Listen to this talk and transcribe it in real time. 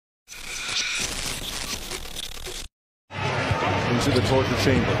into the torture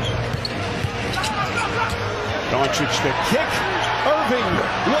chamber. Doncic the kick. Irving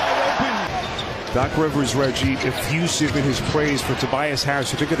wide open. Doc Rivers, Reggie, effusive in his praise for Tobias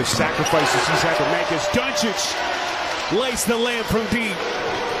Harris. Think of the sacrifices he's had to make as Doncic lays the lamp from deep.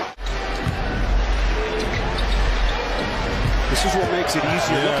 This is what makes it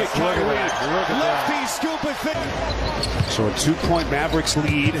easier. Yes, Look at Kyrie. Lefty scoop a thing. So a 2-point Mavericks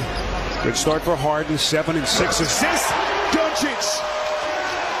lead. Good start for Harden. 7 and 6 assists. Doncic.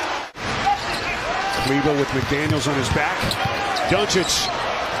 Cleveland with McDaniels on his back. Doncic.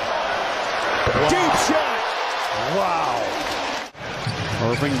 Wow. Deep shot. Wow.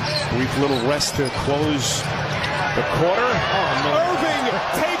 Irving, brief little rest to close the quarter. Oh, no. Irving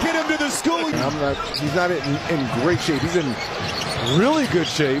taking him to the school. He's not in great shape. He's in really good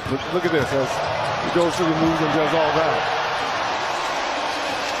shape. But look at this. As he goes through the moves and does all that.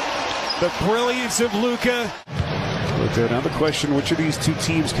 The brilliance of Luka. But another question, which of these two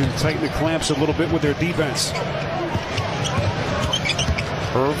teams can tighten the clamps a little bit with their defense?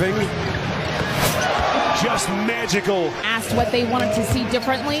 Irving. Just magical. Asked what they wanted to see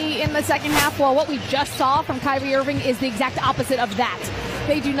differently in the second half. Well, what we just saw from Kyrie Irving is the exact opposite of that.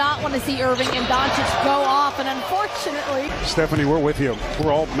 They do not want to see Irving and Doncic go off, and unfortunately... Stephanie, we're with you.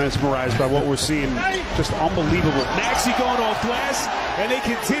 We're all mesmerized by what we're seeing. Just unbelievable. Maxey going off glass, and they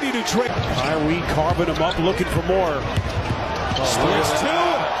continue to trick. Kyrie carving him up, looking for more. Splits two.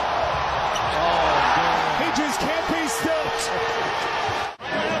 He just can't be stopped.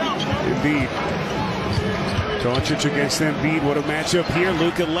 Indeed. Doncic against Embiid. What a matchup here.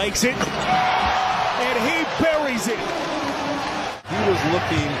 Luka likes it. And he buries it. He was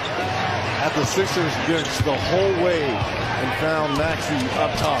looking at the Sixers bench the whole way and found Maxey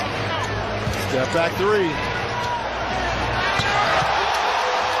up top. Step back three.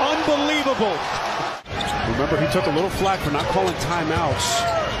 Unbelievable. Remember, he took a little flack for not calling timeouts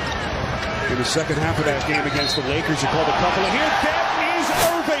in the second half of that game against the Lakers. He called a couple, and here that is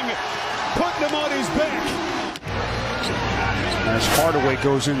Irving putting him on his back. As Hardaway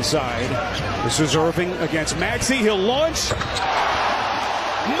goes inside, this is Irving against Maxey. He'll launch.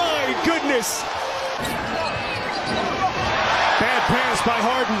 My goodness. Bad pass by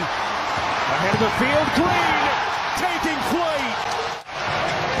Harden. Ahead of the field. Green taking flight.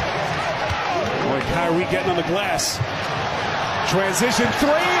 Boy, Kyrie getting on the glass. Transition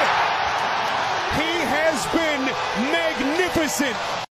three. He has been magnificent.